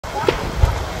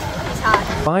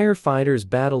Firefighters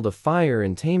battled a fire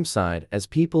in Tameside as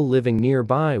people living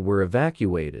nearby were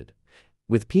evacuated,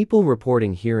 with people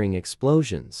reporting hearing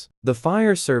explosions. The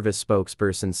fire service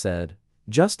spokesperson said,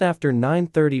 "Just after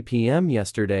 9:30 p.m.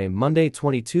 yesterday, Monday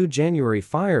 22 January,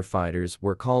 firefighters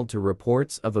were called to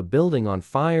reports of a building on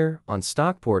fire on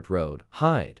Stockport Road,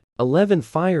 Hyde. 11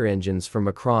 fire engines from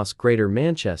across Greater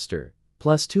Manchester,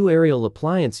 plus 2 aerial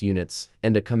appliance units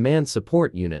and a command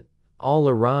support unit, all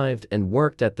arrived and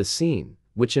worked at the scene,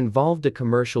 which involved a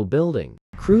commercial building.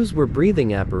 Crews were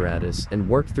breathing apparatus and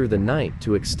worked through the night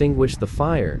to extinguish the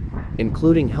fire,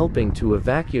 including helping to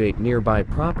evacuate nearby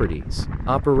properties.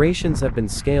 Operations have been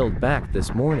scaled back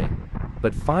this morning,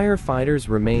 but firefighters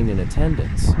remain in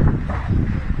attendance."